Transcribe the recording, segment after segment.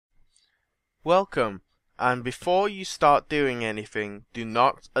Welcome, and before you start doing anything, do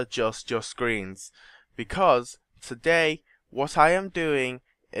not adjust your screens, because today what I am doing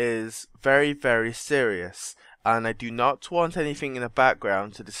is very, very serious, and I do not want anything in the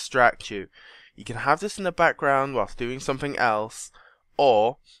background to distract you. You can have this in the background whilst doing something else,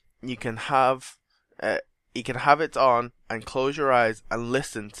 or you can have uh, you can have it on and close your eyes and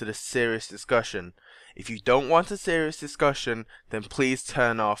listen to the serious discussion. If you don't want a serious discussion, then please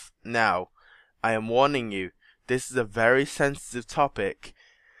turn off now. I am warning you, this is a very sensitive topic,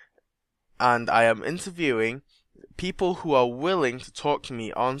 and I am interviewing people who are willing to talk to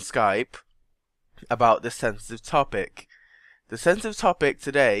me on Skype about this sensitive topic. The sensitive topic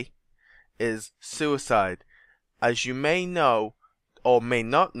today is suicide. As you may know, or may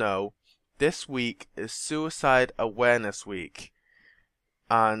not know, this week is Suicide Awareness Week.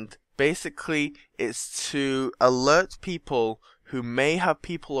 And basically, it's to alert people who may have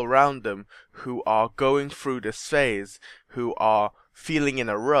people around them who are going through this phase, who are feeling in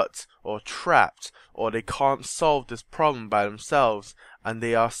a rut or trapped, or they can't solve this problem by themselves, and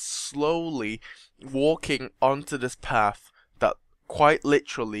they are slowly walking onto this path that quite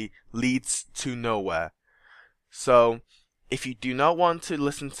literally leads to nowhere. So, if you do not want to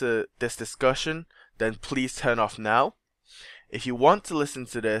listen to this discussion, then please turn off now. If you want to listen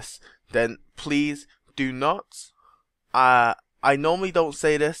to this, then please do not. I normally don't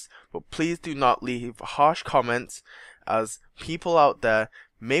say this, but please do not leave harsh comments, as people out there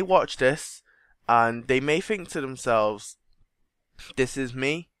may watch this and they may think to themselves, this is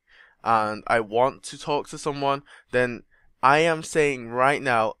me and I want to talk to someone. Then I am saying right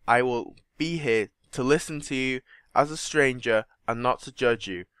now, I will be here to listen to you as a stranger and not to judge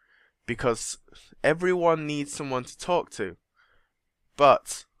you, because everyone needs someone to talk to.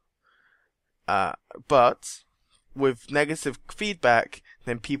 But but with negative feedback,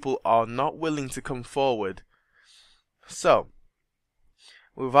 then people are not willing to come forward. So,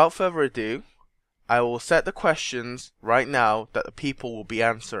 without further ado, I will set the questions right now that the people will be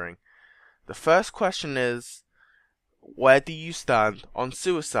answering. The first question is, where do you stand on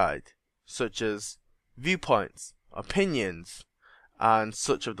suicide, such as viewpoints, opinions, and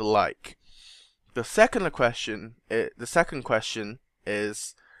such of the like. The second question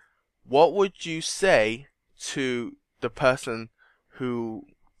is, what would you say to the person who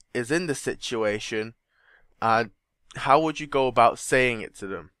is in the situation, and how would you go about saying it to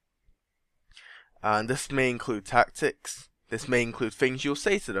them? And this may include tactics, this may include things you'll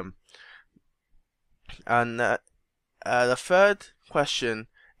say to them. And the third question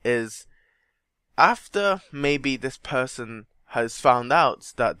is, after maybe this person has found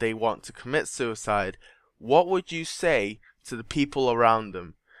out that they want to commit suicide, what would you say to the people around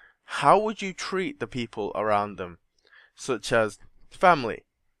them? How would you treat the people around them, such as family,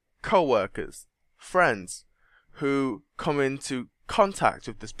 co-workers, friends, who come into contact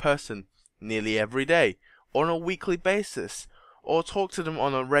with this person nearly every day, or on a weekly basis, or talk to them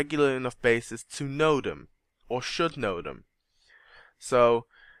on a regular enough basis to know them, or should know them? So,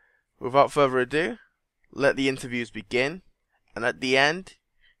 without further ado, let the interviews begin, and at the end,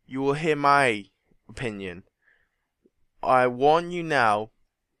 you will hear my opinion. I warn you now,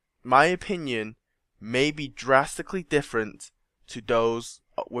 my opinion may be drastically different to those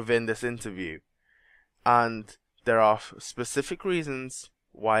within this interview, and there are specific reasons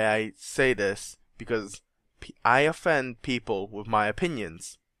why I say this, because I offend people with my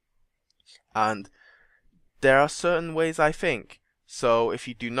opinions, and there are certain ways I think. So if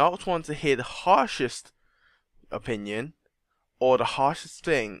you do not want to hear the harshest opinion, or the harshest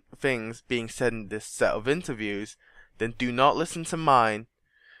things being said in this set of interviews, then do not listen to mine,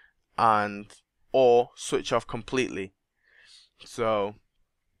 and or switch off completely. So,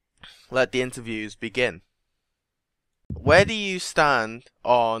 let the interviews begin. Where do you stand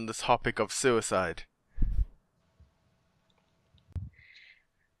on the topic of suicide?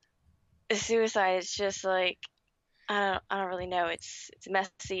 Suicide is just like I don't really know. It's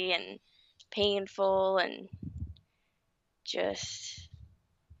messy and painful and just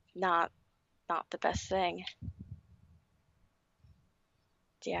not not the best thing.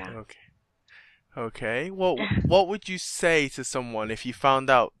 Yeah. Okay. Okay. What would you say to someone if you found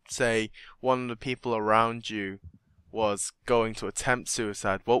out, say, one of the people around you was going to attempt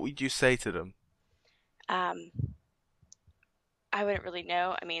suicide? What would you say to them? Um, I wouldn't really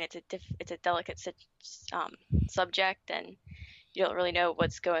know. I mean, it's a delicate um, subject, and you don't really know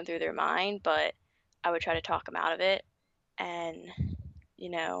what's going through their mind. But I would try to talk them out of it, and you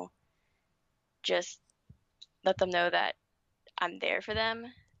know, just let them know that I'm there for them,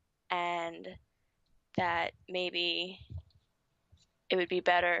 and that maybe it would be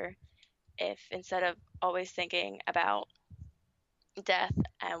better if instead of always thinking about death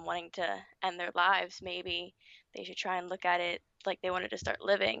and wanting to end their lives, maybe they should try and look at it like they wanted to start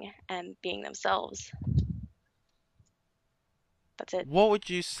living and being themselves. That's it. What would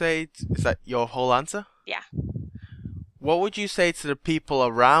you say? Is that your whole answer? Yeah. What would you say to the people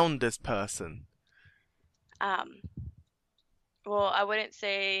around this person? Well, I wouldn't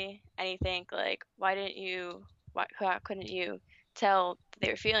say anything like, how couldn't you tell that they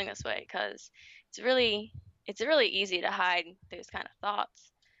were feeling this way? Because it's really easy to hide those kind of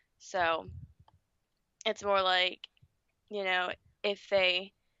thoughts. So it's more like, you know, if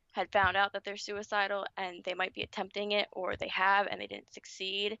they had found out that they're suicidal and they might be attempting it, or they have and they didn't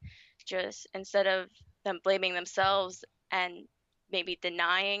succeed, just instead of them blaming themselves and maybe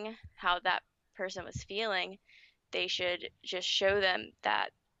denying how that person was feeling, they should just show them that,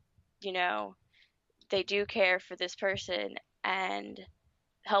 you know, they do care for this person and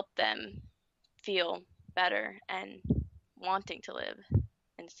help them feel better and wanting to live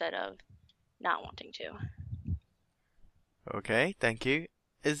instead of not wanting to. Okay, thank you.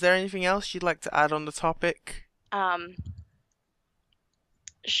 Is there anything else you'd like to add on the topic?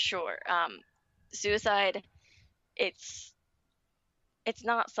 Sure. Suicide, it's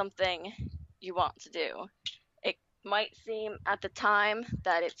not something you want to do. It might seem at the time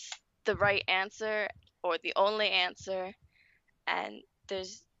that it's the right answer or the only answer, and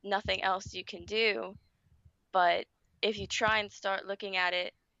there's nothing else you can do. But if you try and start looking at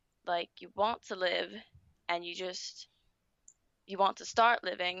it like you want to live, and you want to start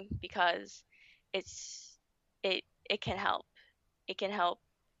living, because it's it can help. It can help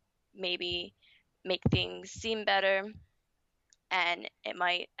maybe make things seem better, and it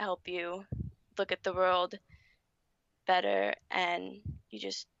might help you look at the world better, and you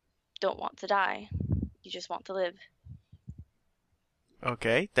just don't want to die. You just want to live.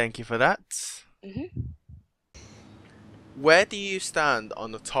 Okay, thank you for that. hmm Where do you stand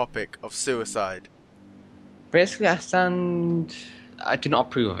on the topic of suicide? Basically, I do not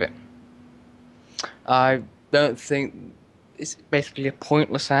approve of it. I don't think it's basically a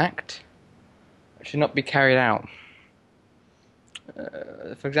pointless act. It should not be carried out.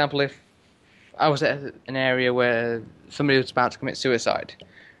 For example, if I was at an area where somebody was about to commit suicide,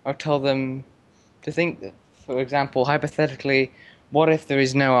 I would tell them to think that, for example, hypothetically, what if there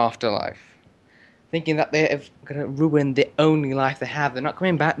is no afterlife? Thinking that they're going to ruin the only life they have. They're not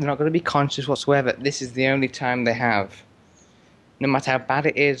coming back, they're not going to be conscious whatsoever. This is the only time they have. No matter how bad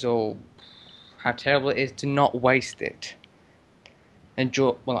it is or how terrible it is, to not waste it.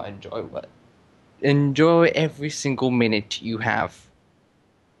 Enjoy every single minute you have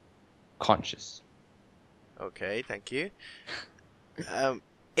conscious. Okay, thank you.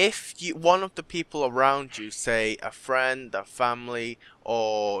 If one of the people around you, say a friend, a family,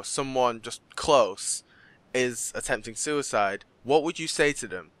 or someone just close, is attempting suicide, what would you say to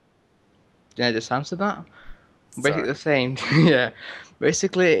them? Did I just answer that? Sorry. Basically the same. Yeah.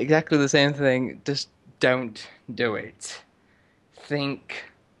 Basically exactly the same thing. Just don't do it.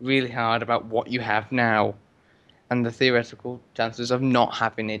 Think really hard about what you have now and the theoretical chances of not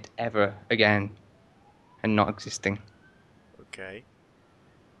having it ever again and not existing. Okay.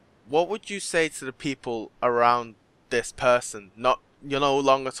 What would you say to the people around this person? You're no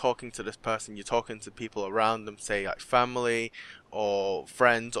longer talking to this person, you're talking to people around them, say like family or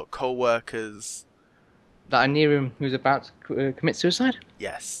friends or co-workers. That are near him who's about to commit suicide?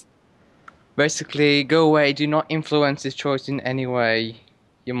 Yes. Basically, go away, do not influence his choice in any way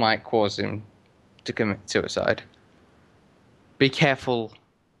you might cause him to commit suicide. Be careful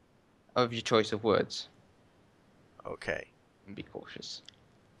of your choice of words. Okay. And be cautious.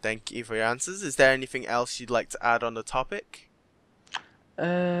 Thank you for your answers. Is there anything else you'd like to add on the topic?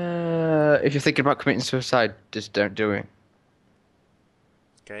 If you're thinking about committing suicide, just don't do it.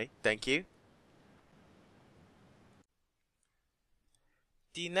 Okay, thank you.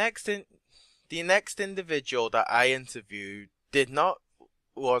 The next individual that I interviewed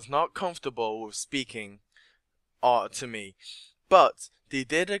was not comfortable with speaking to me, but they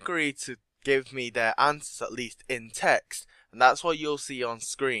did agree to give me their answers at least in text, and that's what you'll see on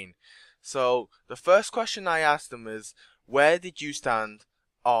screen. So the first question I asked them is, where did you stand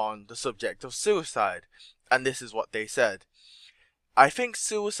on the subject of suicide? And this is what they said. I think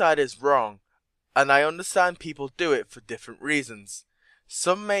suicide is wrong, and I understand people do it for different reasons.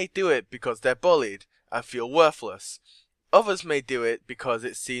 Some may do it because they're bullied and feel worthless. Others may do it because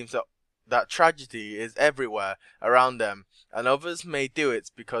it seems that tragedy is everywhere around them, and others may do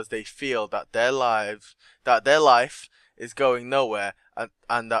it because they feel that their life is going nowhere,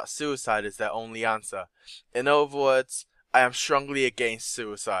 and that suicide is their only answer. In other words, I am strongly against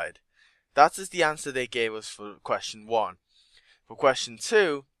suicide. That is the answer they gave us for question 1. For question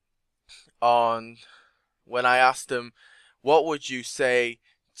 2, on when I asked them, what would you say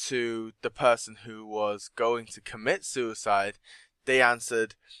to the person who was going to commit suicide, they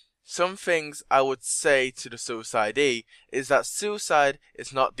answered, some things I would say to the suicidee is that suicide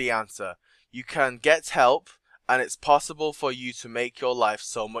is not the answer. You can get help, and it's possible for you to make your life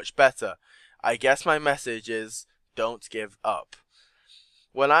so much better. I guess my message is, don't give up.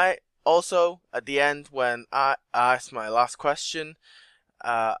 When I also, at the end, when I asked my last question,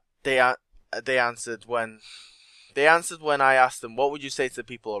 uh, they they answered when I asked them, what would you say to the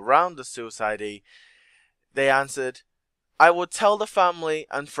people around the suicidee? They answered, I would tell the family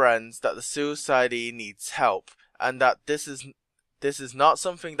and friends that the suicidee needs help, and that this is not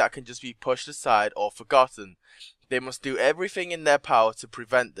something that can just be pushed aside or forgotten. They must do everything in their power to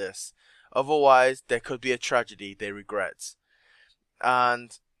prevent this. Otherwise, there could be a tragedy they regret.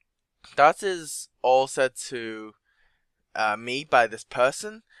 And that is all said to me by this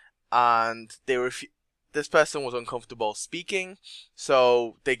person, and this person was uncomfortable speaking,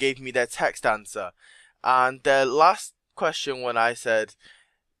 so they gave me their text answer. And their last question, when I said,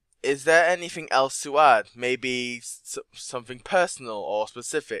 is there anything else to add? Maybe something personal or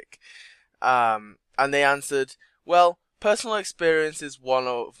specific? And they answered, well, personal experience is one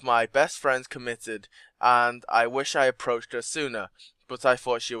of my best friends committed, and I wish I approached her sooner, but I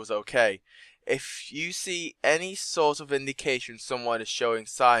thought she was okay. If you see any sort of indication someone is showing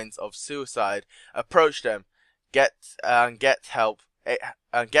signs of suicide, approach them, get help,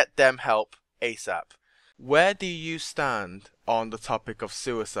 and get them help ASAP. Where do you stand on the topic of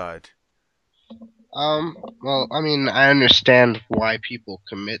suicide? Well, I mean, I understand why people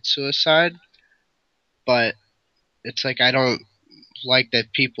commit suicide, but it's like I don't like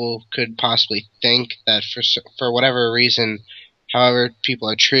that people could possibly think that for whatever reason, however people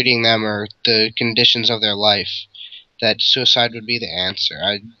are treating them or the conditions of their life, that suicide would be the answer.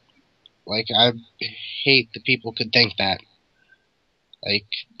 I hate that people could think that. Like,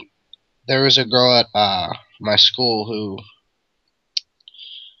 there was a girl at my school who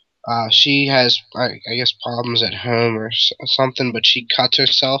she has I guess problems at home or something, but she cuts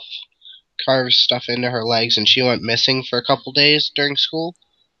herself, carves stuff into her legs, and she went missing for a couple days during school,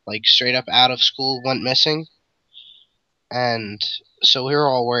 like straight up out of school went missing. And so we were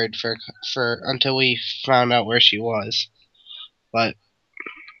all worried for until we found out where she was. But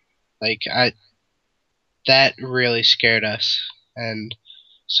like that really scared us, and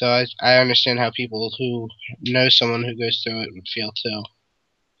so I understand how people who know someone who goes through it would feel too.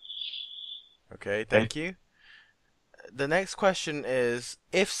 Okay, thank you. The next question is,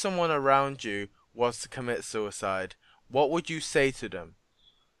 if someone around you was to commit suicide, what would you say to them?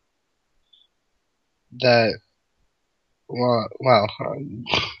 That well,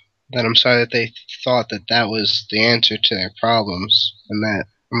 that I'm sorry that they thought that that was the answer to their problems, and that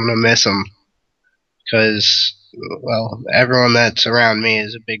I'm gonna miss them because, well, everyone that's around me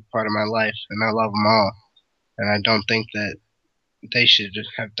is a big part of my life, and I love them all, and I don't think that they should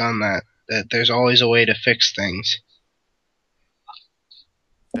have done that. That there's always a way to fix things.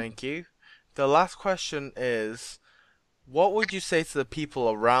 Thank you. The last question is, what would you say to the people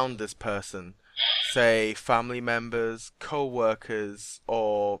around this person? Say family members, co-workers,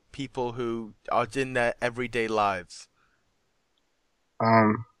 or people who are in their everyday lives?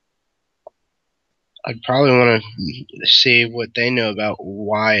 Um, I'd probably want to see what they know about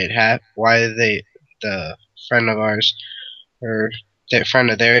why the friend of ours or that friend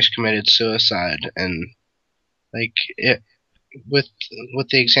of theirs committed suicide, and like it with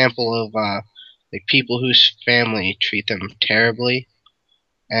the example of like people whose family treat them terribly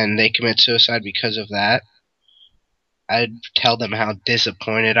and they commit suicide because of that. I'd tell them how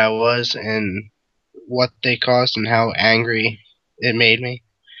disappointed I was and what they caused and how angry it made me,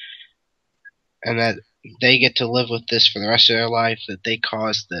 and that they get to live with this for the rest of their life, that they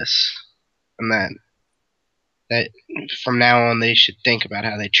caused this, and that from now on they should think about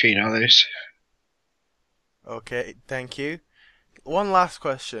how they treat others. Okay, thank you. One last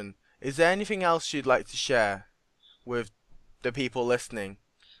question. Is there anything else you'd like to share with the people listening?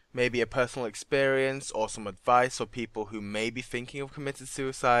 Maybe a personal experience or some advice for people who may be thinking of committing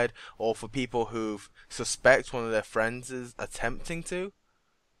suicide, or for people who suspect one of their friends is attempting to?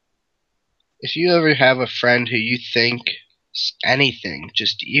 If you ever have a friend who you think anything,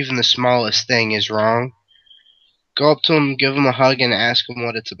 just even the smallest thing, is wrong, go up to them, give them a hug, and ask them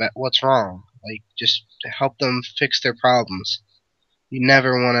what it's about, what's wrong. Like, just help them fix their problems. You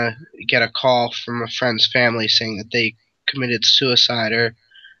never want to get a call from a friend's family saying that they committed suicide or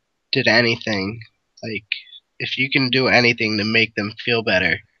did anything. Like, if you can do anything to make them feel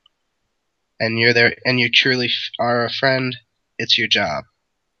better, and you're there, and you truly are a friend, it's your job.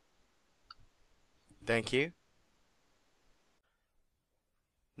 Thank you.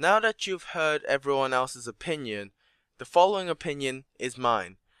 Now that you've heard everyone else's opinion, the following opinion is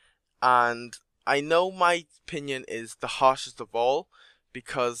mine. And I know my opinion is the harshest of all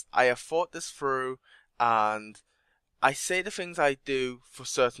because I have thought this through, and I say the things I do for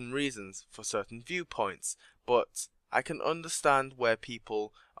certain reasons, for certain viewpoints, but I can understand where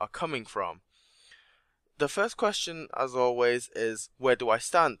people are coming from. The first question, as always, is where do I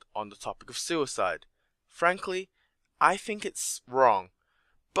stand on the topic of suicide? Frankly, I think it's wrong,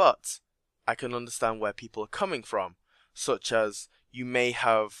 but I can understand where people are coming from, such as you may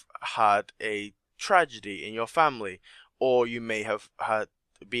have had a tragedy in your family, or you may have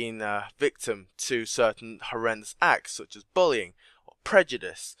been a victim to certain horrendous acts such as bullying or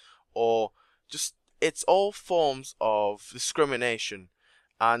prejudice, or just it's all forms of discrimination,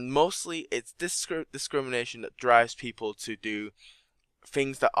 and mostly it's discrimination that drives people to do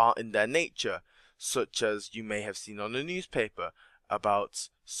things that aren't in their nature, such as you may have seen on the newspaper about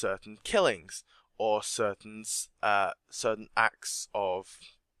certain killings or certain acts of,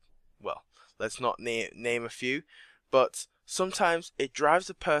 well, let's not name a few, but sometimes it drives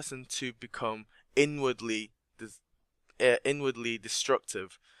a person to become inwardly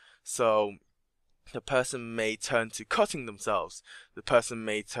destructive. So the person may turn to cutting themselves. The person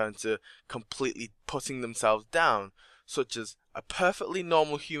may turn to completely putting themselves down, such as a perfectly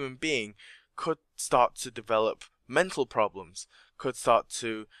normal human being could start to develop mental problems, could start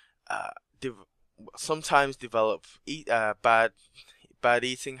to sometimes develop bad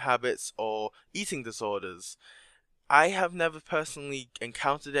eating habits or eating disorders. I have never personally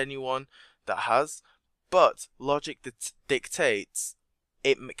encountered anyone that has, but logic dictates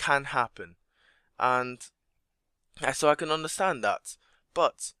it can happen. And so I can understand that.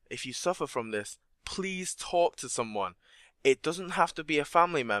 But if you suffer from this, please talk to someone. It doesn't have to be a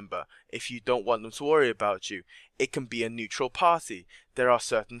family member if you don't want them to worry about you. It can be a neutral party. There are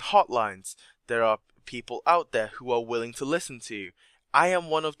certain hotlines. There are people out there who are willing to listen to you. I am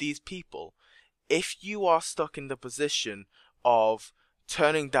one of these people. If you are stuck in the position of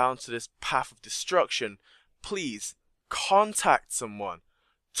turning down to this path of destruction, please contact someone.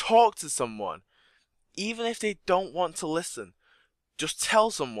 Talk to someone. Even if they don't want to listen, just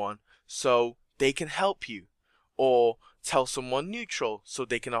tell someone so they can help you. Or tell someone neutral so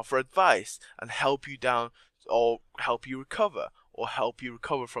they can offer advice and help you down, or help you recover,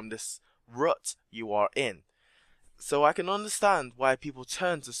 from this rut you are in. So I can understand why people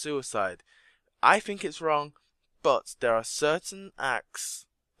turn to suicide. I think it's wrong, but there are certain acts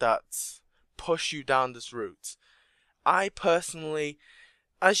that push you down this route. I personally,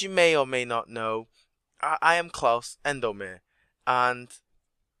 as you may or may not know, I am Klaus Endomere, and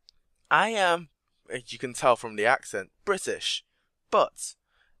I am, as you can tell from the accent, British. But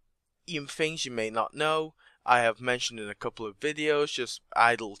things you may not know, I have mentioned in a couple of videos, just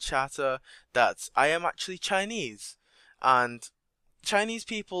idle chatter, that I am actually Chinese. And Chinese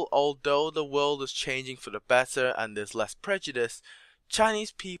people, although the world is changing for the better and there's less prejudice,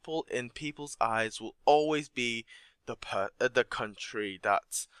 Chinese people in people's eyes will always be the country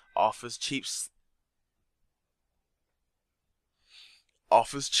that offers cheap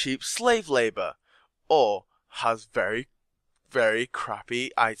slave labor, or has very, very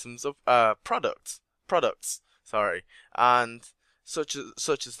crappy items of products, sorry, and such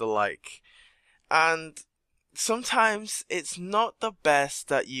as the like. And sometimes it's not the best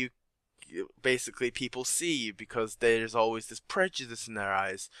that basically people see you, because there's always this prejudice in their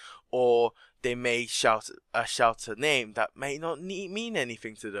eyes, or they may shout a name that may not mean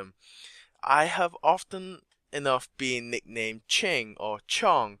anything to them. I have often enough being nicknamed Ching or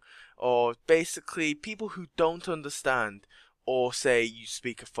Chong, or basically people who don't understand, or say you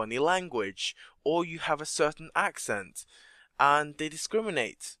speak a funny language, or you have a certain accent, and they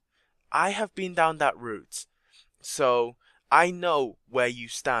discriminate. I have been down that route, so I know where you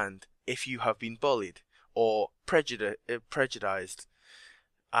stand if you have been bullied or prejudiced.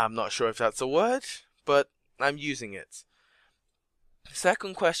 I'm not sure if that's a word, but I'm using it. The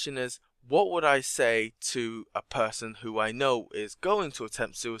second question is, what would I say to a person who I know is going to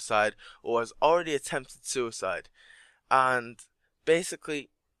attempt suicide or has already attempted suicide? And basically,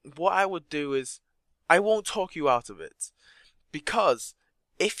 what I would do is, I won't talk you out of it. Because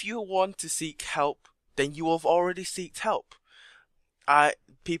if you want to seek help, then you have already sought help.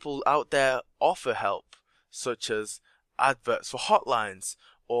 People out there offer help, such as adverts for hotlines,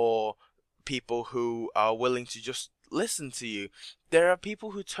 or people who are willing to just listen to you. There are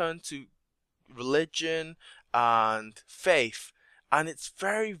people who turn to religion and faith, and it's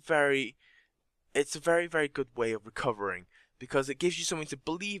very, very it's a very, very good way of recovering because it gives you something to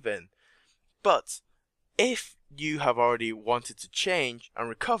believe in. But if you have already wanted to change and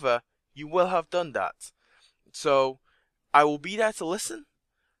recover, you will have done that. So I will be there to listen,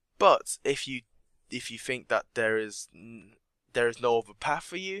 but if you think that there is no other path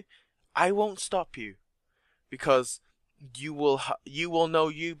for you, I won't stop you because you will know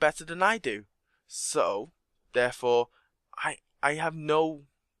you better than I do. So therefore, I have no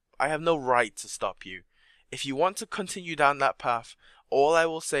right to stop you. If you want to continue down that path, all I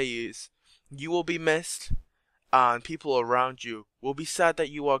will say is you will be missed, and people around you will be sad that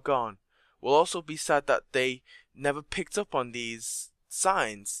you are gone. Will also be sad that they never picked up on these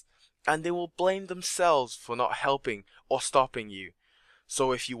signs, and they will blame themselves for not helping or stopping you.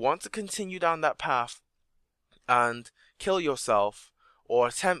 So if you want to continue down that path and kill yourself or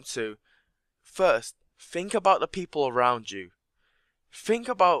attempt to, first think about the people around you. Think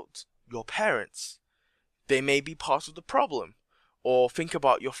about your parents. They may be part of the problem. Or think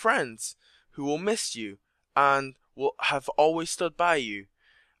about your friends who will miss you and will have always stood by you.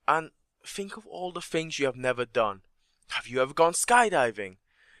 And think of all the things you have never done. Have you ever gone skydiving?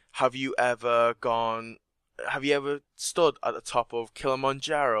 Have you ever stood at the top of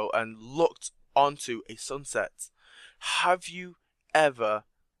Kilimanjaro and looked onto a sunset? Have you ever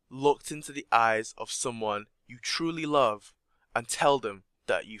looked into the eyes of someone you truly love and tell them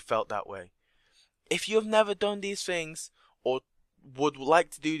that you felt that way? If you have never done these things or would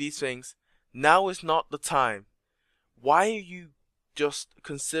like to do these things, now is not the time. Why are you just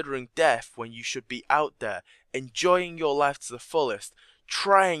considering death when you should be out there enjoying your life to the fullest,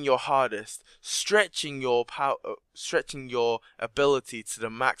 trying your hardest, stretching your ability to the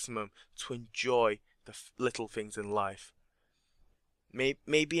maximum to enjoy the little things in life?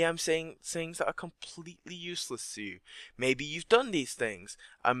 Maybe I'm saying things that are completely useless to you. Maybe you've done these things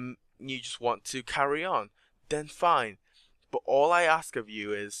and you just want to carry on. Then fine. But all I ask of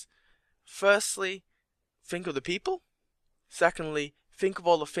you is, firstly, think of the people. Secondly, think of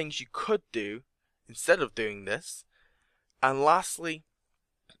all the things you could do instead of doing this. And lastly,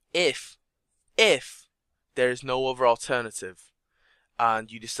 if there is no other alternative and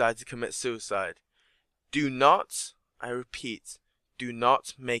you decide to commit suicide, do not, I repeat, do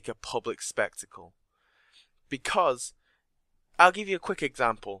not make a public spectacle. Because, I'll give you a quick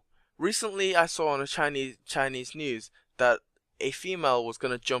example. Recently I saw on a Chinese news that a female was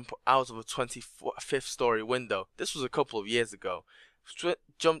going to jump out of a 25th story window. This was a couple of years ago. Was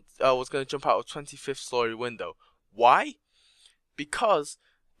going to jump out of a 25th story window. Why? Because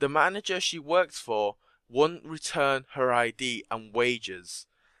the manager she worked for wouldn't return her ID and wages.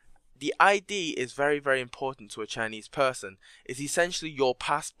 The ID is very, very important to a Chinese person. It's essentially your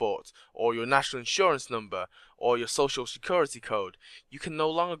passport or your national insurance number or your social security code. You can no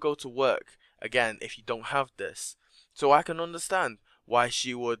longer go to work again if you don't have this. So I can understand why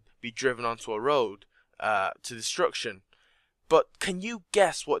she would be driven onto a road to destruction. But can you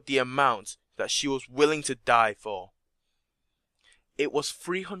guess what the amount that she was willing to die for? It was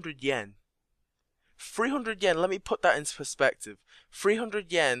 300 yen. 300 yen, let me put that into perspective.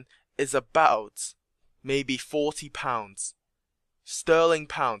 300 yen is about maybe 40 pounds. Sterling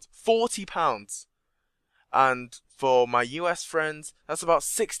pounds. 40 pounds. And for my US friends, that's about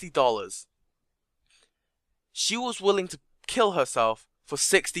 $60. She was willing to kill herself for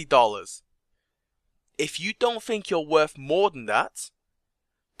 $60. If you don't think you're worth more than that,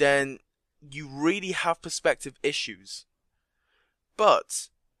 then you really have perspective issues. But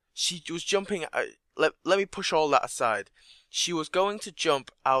she was jumping. Let me push all that aside. She was going to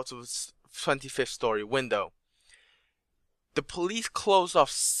jump out of a 25th story window. The police closed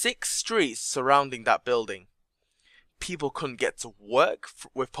off 6 streets surrounding that building. People couldn't get to work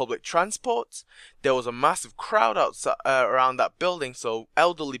with public transport. There was a massive crowd outside around that building, so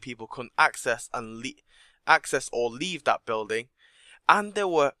elderly people couldn't access or leave that building. And there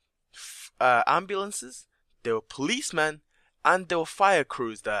were ambulances, there were policemen, and there were fire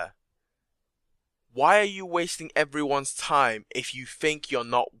crews there. Why are you wasting everyone's time if you think you're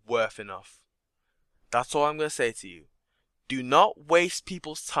not worth enough? That's all I'm going to say to you. Do not waste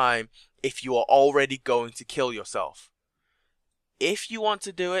people's time if you are already going to kill yourself. If you want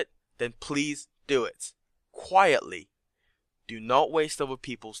to do it, then please do it. Quietly. Do not waste other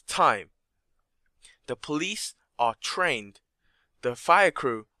people's time. The police are trained. The fire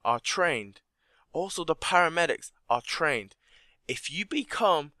crew are trained. Also the paramedics are trained. If you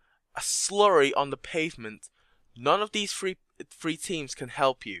become a slurry on the pavement, none of these three teams can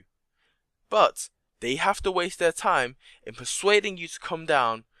help you. But they have to waste their time in persuading you to come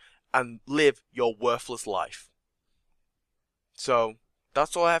down and live your worthless life. So,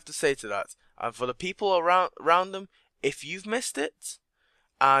 that's all I have to say to that. And for the people around them, if you've missed it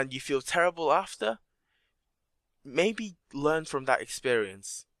and you feel terrible after, maybe learn from that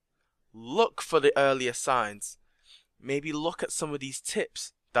experience. Look for the earlier signs. Maybe look at some of these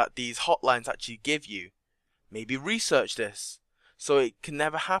tips that these hotlines actually give you. Maybe research this so it can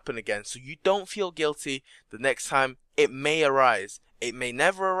never happen again, so you don't feel guilty the next time it may arise. It may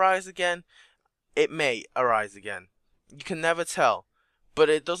never arise again. It may arise again. You can never tell, but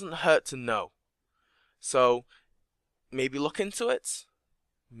it doesn't hurt to know. So maybe look into it,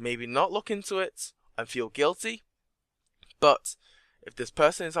 maybe not look into it and feel guilty. But if this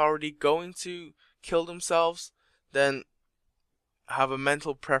person is already going to kill themselves, then have a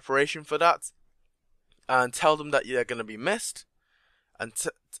mental preparation for that, and tell them that they're going to be missed, and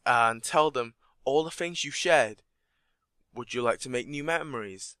tell them all the things you shared. Would you like to make new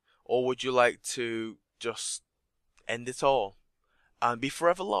memories, or would you like to just end it all and be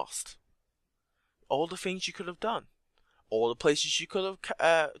forever lost? All the things you could have done, all the places you could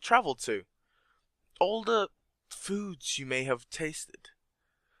have traveled to, all the foods you may have tasted.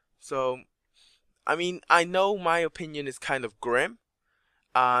 So, I mean, I know my opinion is kind of grim,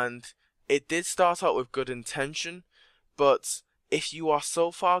 and it did start out with good intention, but if you are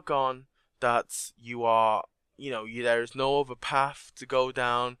so far gone that you are, there is no other path to go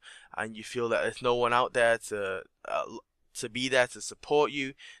down, and you feel that there's no one out there to be there to support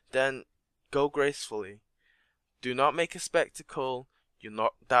you, then go gracefully. Do not make a spectacle.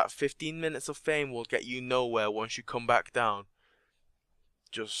 That 15 minutes of fame will get you nowhere once you come back down.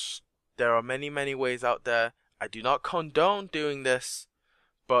 There are many, many ways out there. I do not condone doing this,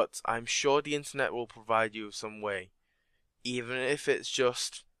 but I'm sure the internet will provide you with some way. Even if it's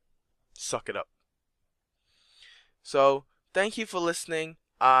just suck it up. So, thank you for listening,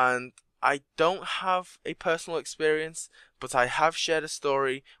 and I don't have a personal experience, but I have shared a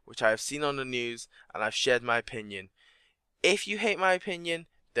story which I have seen on the news, and I've shared my opinion. If you hate my opinion,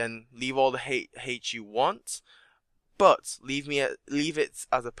 then leave all the hate you want, but leave it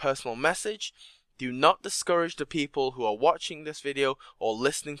as a personal message. Do not discourage the people who are watching this video or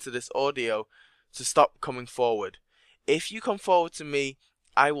listening to this audio to stop coming forward. If you come forward to me,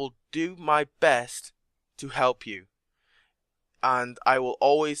 I will do my best to help you. And I will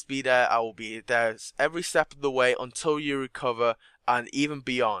always be there. I will be there every step of the way until you recover and even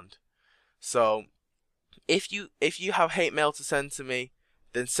beyond. So, if you have hate mail to send to me,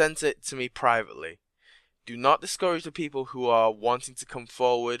 then send it to me privately. Do not discourage the people who are wanting to come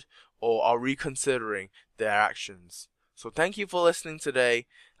forward or are reconsidering their actions. So thank you for listening today,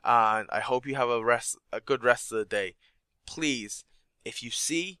 and I hope you have a good rest of the day. Please, if you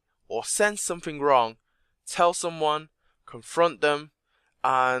see or sense something wrong, tell someone, confront them,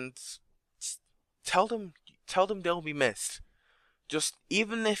 and tell them they'll be missed. Just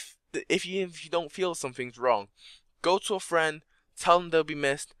even if you don't feel something's wrong, go to a friend, tell them they'll be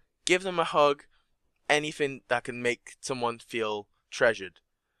missed, give them a hug, anything that can make someone feel treasured.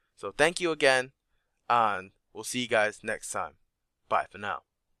 So thank you again, and we'll see you guys next time. Bye for now.